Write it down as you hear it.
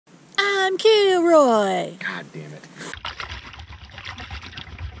I'm Kilroy. God damn it.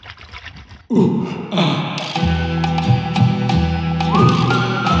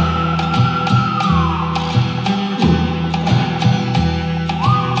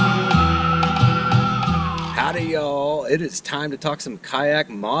 Howdy y'all, it is time to talk some kayak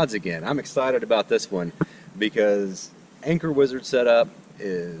mods again. I'm excited about this one because Anchor Wizard setup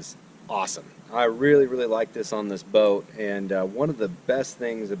is awesome. I really like this on this boat, and one of the best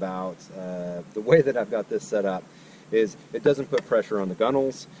things about the way that I've got this set up is it doesn't put pressure on the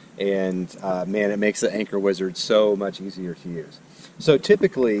gunnels, and man, it makes the Anchor Wizard so much easier to use. So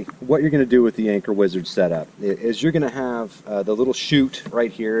typically what you're going to do with the Anchor Wizard setup is you're going to have the little chute right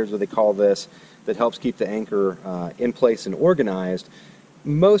here is what they call this, that helps keep the anchor in place and organized.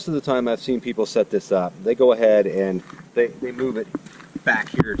 Most of the time I've seen people set this up, they go ahead and they move it back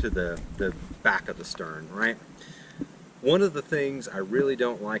here to the back of the stern, right? One of the things I really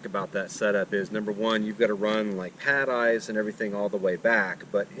don't like about that setup is, number one, you've got to run like pad eyes and everything all the way back,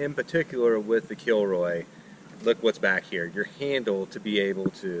 but in particular with the Kilroy, look what's back here, your handle to be able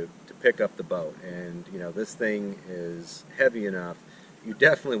to pick up the boat. And you know, this thing is heavy enough. You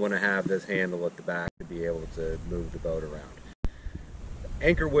definitely want to have this handle at the back to be able to move the boat around.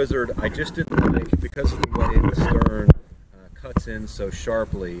 Anchor Wizard, I just didn't like, because of the way the stern cuts in so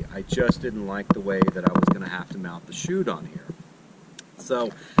sharply, I just didn't like the way that I was going to have to mount the chute on here. So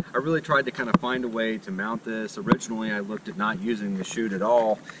I really tried to kind of find a way to mount this. Originally I looked at not using the chute at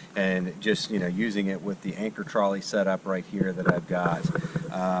all and just, you know, using it with the anchor trolley setup right here that I've got.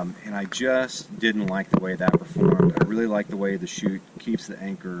 And I just didn't like the way that performed. I really like the way the chute keeps the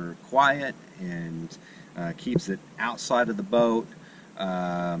anchor quiet and keeps it outside of the boat,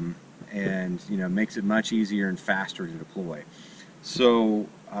 and you know, makes it much easier and faster to deploy. So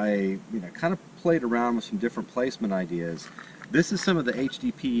I kind of played around with some different placement ideas. This is some of the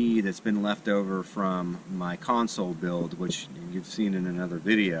HDPE that's been left over from my console build, which you've seen in another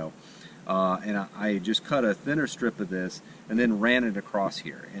video. And I just cut a thinner strip of this and then ran it across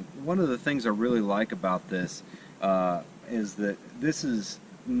here. And one of the things I really like about this is that this is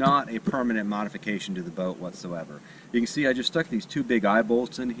not a permanent modification to the boat whatsoever. You can see I just stuck these two big eye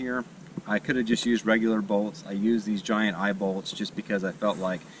bolts in here. I could have just used regular bolts. I used these giant eye bolts just because I felt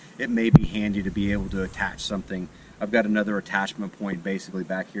like it may be handy to be able to attach something. I've got another attachment point basically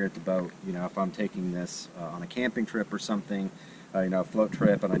back here at the boat. You know, if I'm taking this on a camping trip or something, you know, a float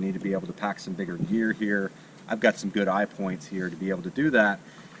trip, and I need to be able to pack some bigger gear here, I've got some good eye points here to be able to do that.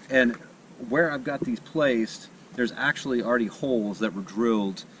 And where I've got these placed, there's actually already holes that were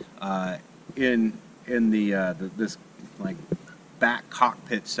drilled in this like back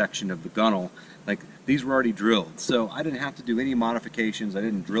cockpit section of the gunnel. Like, these were already drilled, so I didn't have to do any modifications. I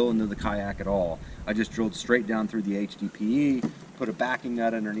didn't drill into the kayak at all. I just drilled straight down through the HDPE, put a backing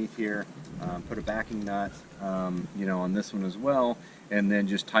nut underneath here, put a backing nut you know, on this one as well, and then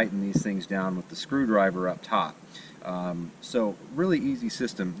just tighten these things down with the screwdriver up top. So really easy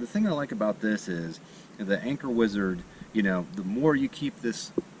system. The thing I like about this is the Anchor Wizard, you know, the more you keep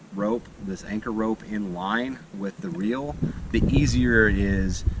this rope, this anchor rope in line with the reel, the easier it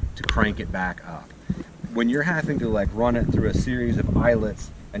is to crank it back up. When you're having to like run it through a series of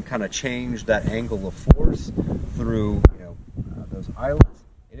eyelets and kind of change that angle of force through, you know, those eyelets,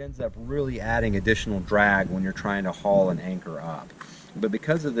 it ends up really adding additional drag when you're trying to haul an anchor up. But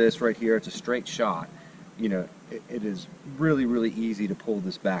because of this right here, it's a straight shot. You know, it is really easy to pull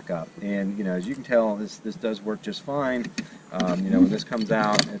this back up. And you know, as you can tell, this does work just fine. You know, when this comes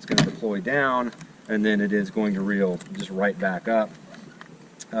out, it's going to deploy down, and then it is going to reel just right back up.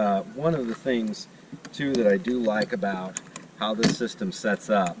 One of the things too that I do like about how this system sets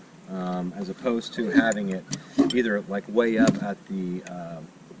up, as opposed to having it either like way up at the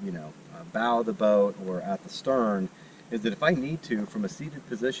you know, bow of the boat or at the stern, is that if I need to, from a seated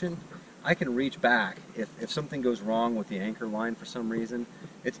position, I can reach back. If something goes wrong with the anchor line for some reason,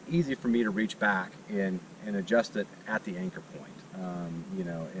 it's easy for me to reach back and adjust it at the anchor point. You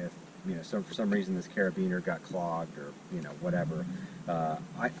know, if you know, for some reason this carabiner got clogged or you know, whatever,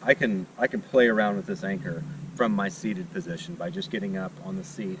 I can play around with this anchor from my seated position by just getting up on the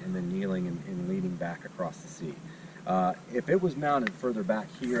seat and then kneeling and leaning back across the seat. If it was mounted further back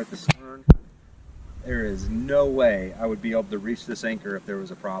here at the stern, there is no way I would be able to reach this anchor if there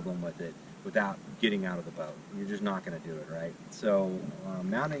was a problem with it without getting out of the boat. You're just not going to do it, right? So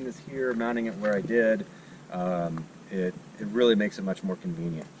mounting this here, mounting it where I did, it really makes it much more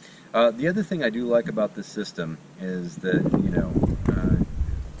convenient. The other thing I do like about this system is that, you know,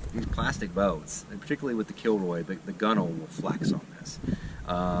 these plastic boats, and particularly with the Kilroy, the gunnel will flex on this.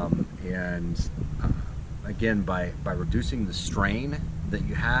 Again, by reducing the strain that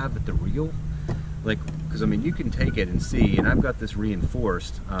you have at the reel. Like, because I mean, you can take it and see, and I've got this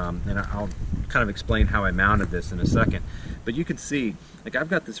reinforced, and I'll kind of explain how I mounted this in a second, but you can see, like, I've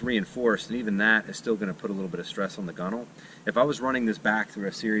got this reinforced, and even that is still going to put a little bit of stress on the gunnel. If I was running this back through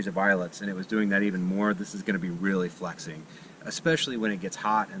a series of eyelets and it was doing that even more, this is going to be really flexing, especially when it gets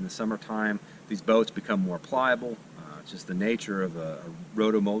hot in the summertime. These boats become more pliable. It's just the nature of a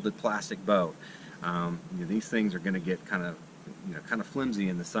roto-molded plastic boat. You know, these things are going to get kind of flimsy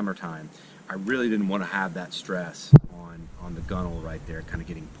in the summertime. I really didn't want to have that stress on the gunnel right there, kind of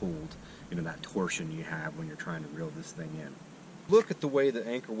getting pulled, you know, that torsion you have when you're trying to reel this thing in. Look at the way the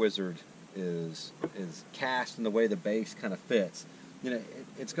Anchor Wizard is cast and the way the base kind of fits. You know,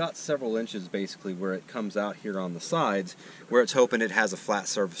 it's got several inches basically where it comes out here on the sides, where it's hoping it has a flat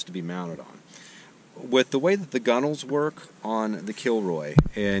surface to be mounted on. With the way that the gunnels work on the Kilroy,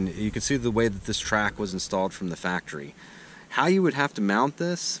 and you can see the way that this track was installed from the factory, how you would have to mount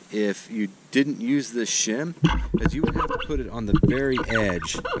this if you didn't use this shim is you would have to put it on the very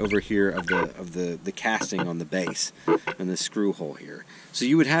edge over here of the casting on the base and the screw hole here. So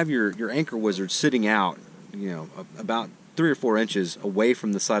you would have your Anchor Wizard sitting out, you know, about 3 or 4 inches away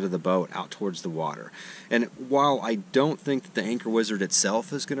from the side of the boat out towards the water. And while I don't think that the Anchor Wizard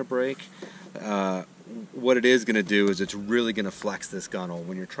itself is going to break, what it is going to do is it's really going to flex this gunnel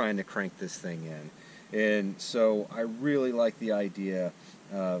when you're trying to crank this thing in. And so I really like the idea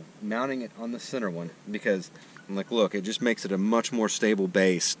of mounting it on the center one, because I'm like, look, it just makes it a much more stable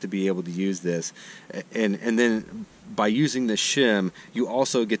base to be able to use this. And then by using this shim, you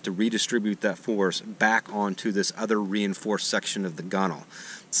also get to redistribute that force back onto this other reinforced section of the gunnel.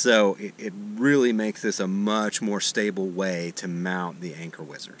 So it really makes this a much more stable way to mount the Anchor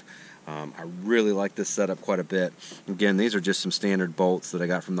Wizard. I really like this setup quite a bit. Again, these are just some standard bolts that I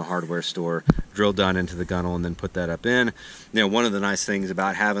got from the hardware store, drilled down into the gunnel and then put that up in. You know, one of the nice things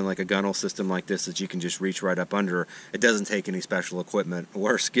about having like a gunnel system like this is you can just reach right up under. It doesn't take any special equipment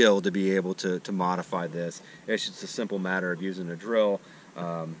or skill to be able to modify this. It's just a simple matter of using a drill,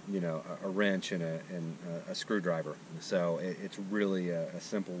 you know, a wrench and a screwdriver. So it's really a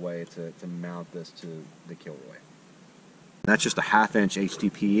simple way to mount this to the Kilroy. That's just a 1/2 inch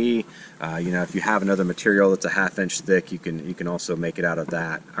HDPE. You know, if you have another material that's a 1/2 inch thick, you can also make it out of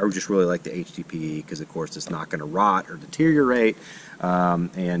that. I would just really like the HDPE because, of course, it's not going to rot or deteriorate,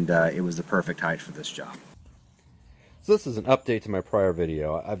 and it was the perfect height for this job. So this is an update to my prior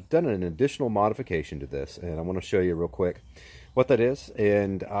video. I've done an additional modification to this, and I want to show you real quick what that is.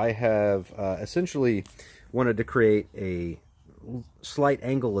 And I have essentially wanted to create a slight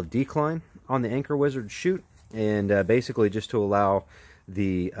angle of decline on the Anchor Wizard chute, and basically just to allow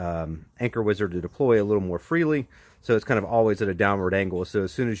the Anchor Wizard to deploy a little more freely, so it's kind of always at a downward angle. So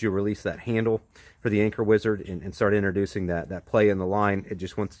as soon as you release that handle for the Anchor Wizard and start introducing that play in the line, it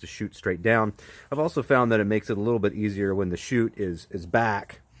just wants to shoot straight down. I've also found that it makes it a little bit easier when the chute is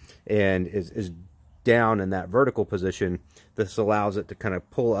back and is down in that vertical position. This allows it to kind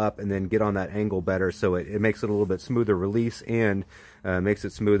of pull up and then get on that angle better, so it makes it a little bit smoother release and makes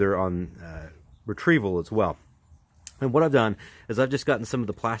it smoother on retrieval as well. And what I've done is I've just gotten some of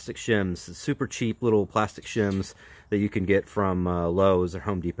the plastic shims, super cheap little plastic shims that you can get from Lowe's or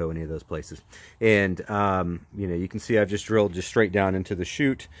Home Depot, any of those places. And you know, you can see I've just drilled just straight down into the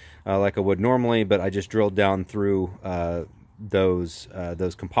chute like I would normally, but I just drilled down through those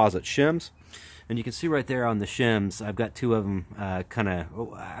composite shims. And you can see right there on the shims, I've got 2 of them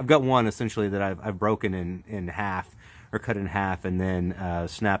I've got one essentially that I've broken in half, or cut in half, and then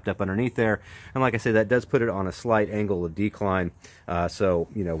snapped up underneath there. And like I say, that does put it on a slight angle of decline. So,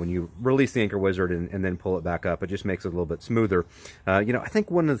 you know, when you release the Anchor Wizard and then pull it back up, it just makes it a little bit smoother. You know, I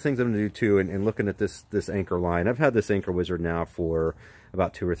think one of the things I'm going to do too, and looking at this anchor line, I've had this Anchor Wizard now for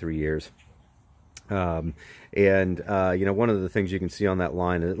about 2 or 3 years. You know, one of the things you can see on that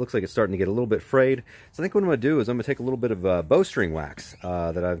line, it looks like it's starting to get a little bit frayed. So I think what I'm going to do is I'm going to take a little bit of bowstring wax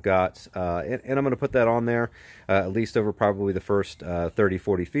that I've got, and I'm going to put that on there, at least over probably the first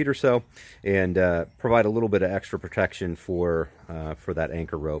 30-40 feet or so, and provide a little bit of extra protection for that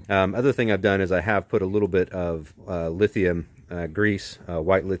anchor rope. Other thing I've done is I have put a little bit of lithium grease,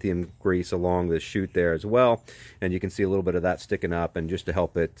 white lithium grease along the chute there as well, and you can see a little bit of that sticking up, and just to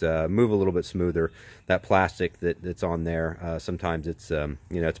help it move a little bit smoother. That plastic that's on there, sometimes it's you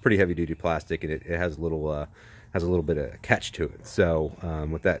know, it's pretty heavy duty plastic, and it has a little bit of catch to it. So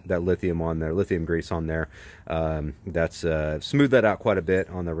with that lithium on there, lithium grease on there, that's smoothed that out quite a bit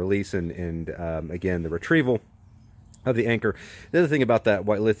on the release, and again, the retrieval of the anchor. The other thing about that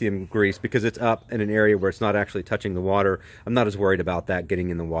white lithium grease, because it's up in an area where it's not actually touching the water, I'm not as worried about that getting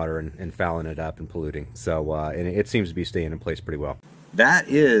in the water and fouling it up and polluting. So and it seems to be staying in place pretty well. That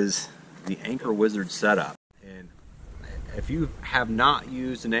is the Anchor Wizard setup. And if you have not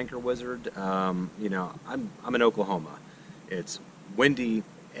used an Anchor Wizard, you know, I'm in Oklahoma. It's windy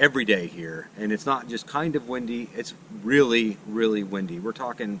every day here, and it's not just kind of windy, it's really, really windy. We're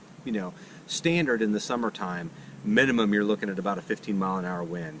talking, you know, standard in the summertime, minimum you're looking at about a 15-mile-an-hour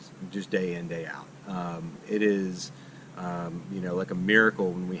wind, just day in, day out. It is, you know, like a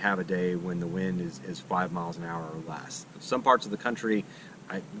miracle when we have a day when the wind is 5 miles an hour or less. Some parts of the country,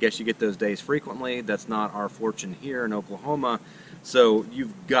 I guess you get those days frequently. That's not our fortune here in Oklahoma. So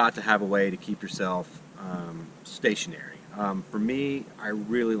you've got to have a way to keep yourself stationary. For me, I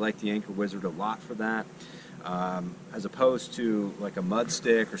really like the Anchor Wizard a lot for that. As opposed to like a mud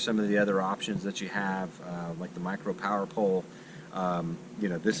stick or some of the other options that you have, like the micro power pole. You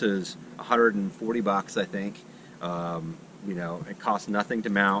know, this is 140 bucks, I think. You know, it costs nothing to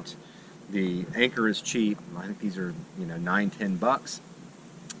mount. The anchor is cheap. I think these are, you know, 9-10 bucks.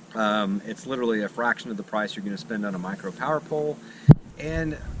 It's literally a fraction of the price you're going to spend on a micro power pole.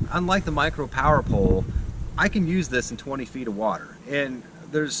 And unlike the micro power pole, I can use this in 20 feet of water. And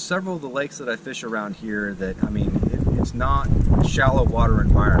there's several of the lakes that I fish around here that, I mean, it's not a shallow water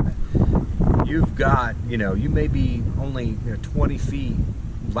environment. You've got, you know, you may be only 20 feet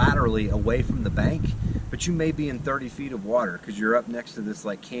laterally away from the bank, but you may be in 30 feet of water because you're up next to this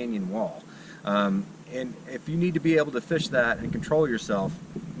like canyon wall. And if you need to be able to fish that and control yourself,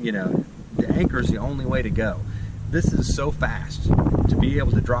 you know, the anchor is the only way to go. This is so fast. To be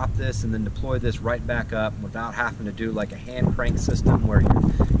able to drop this and then deploy this right back up without having to do like a hand crank system where you're,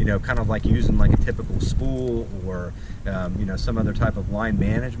 you know, kind of like using like a typical spool or, you know, some other type of line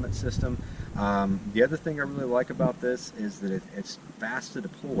management system. The other thing I really like about this is that it's fast to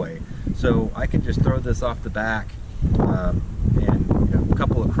deploy. So I can just throw this off the back and, you know, a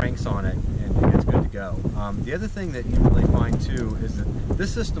couple of cranks on it and it's good to go. The other thing that you really find too is that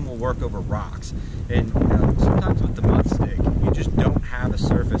this system will work over rocks. And, you know, sometimes with the mud stick, you just don't have a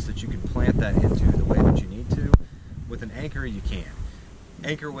surface that you can plant that into the way that you need to. With an anchor, you can.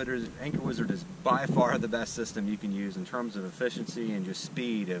 Anchor Wizard is by far the best system you can use in terms of efficiency and just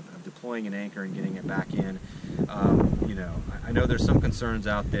speed of deploying an anchor and getting it back in. You know, I know there's some concerns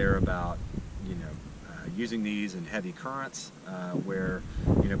out there about, you know, using these in heavy currents where,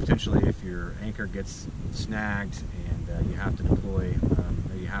 you know, potentially if your anchor gets snagged and you have to deploy,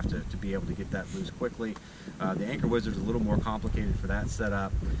 you have to be able to get that loose quickly. The Anchor Wizard is a little more complicated for that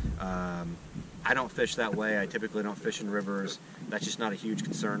setup. I don't fish that way. I typically don't fish in rivers. That's just not a huge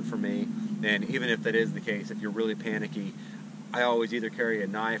concern for me. And even if that is the case, if you're really panicky, I always either carry a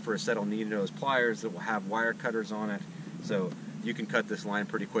knife or a set of needle-nose pliers that will have wire cutters on it, so you can cut this line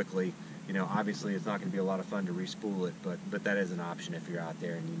pretty quickly. You know, obviously it's not going to be a lot of fun to re-spool it, but that is an option if you're out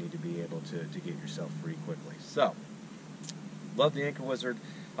there and you need to be able to get yourself free quickly. So, love the Anchor Wizard.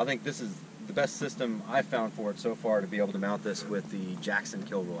 I think this is the best system I've found for it so far to be able to mount this with the Jackson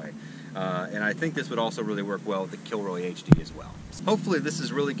Kilroy. And I think this would also really work well with the Kilroy HD as well. Hopefully this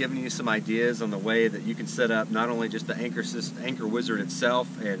is really giving you some ideas on the way that you can set up not only just the Anchor Wizard itself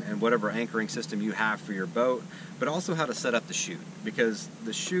and whatever anchoring system you have for your boat, but also how to set up the chute. Because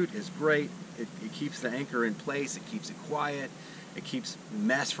the chute is great. It keeps the anchor in place, it keeps it quiet, it keeps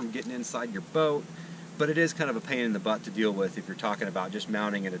mess from getting inside your boat. But it is kind of a pain in the butt to deal with if you're talking about just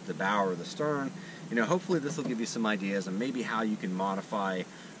mounting it at the bow or the stern. You know, hopefully this will give you some ideas on maybe how you can modify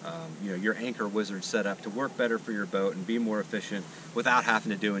you know, your Anchor Wizard setup to work better for your boat and be more efficient without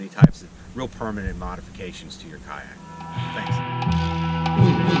having to do any types of real permanent modifications to your kayak. Thanks.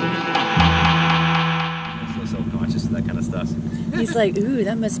 I'm so self-conscious of that kind of stuff. He's like, ooh,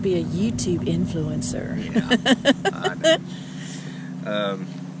 that must be a YouTube influencer. Yeah, I know.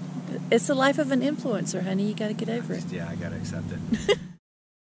 It's the life of an influencer, honey. You got to get over it. Yeah, I got to accept it.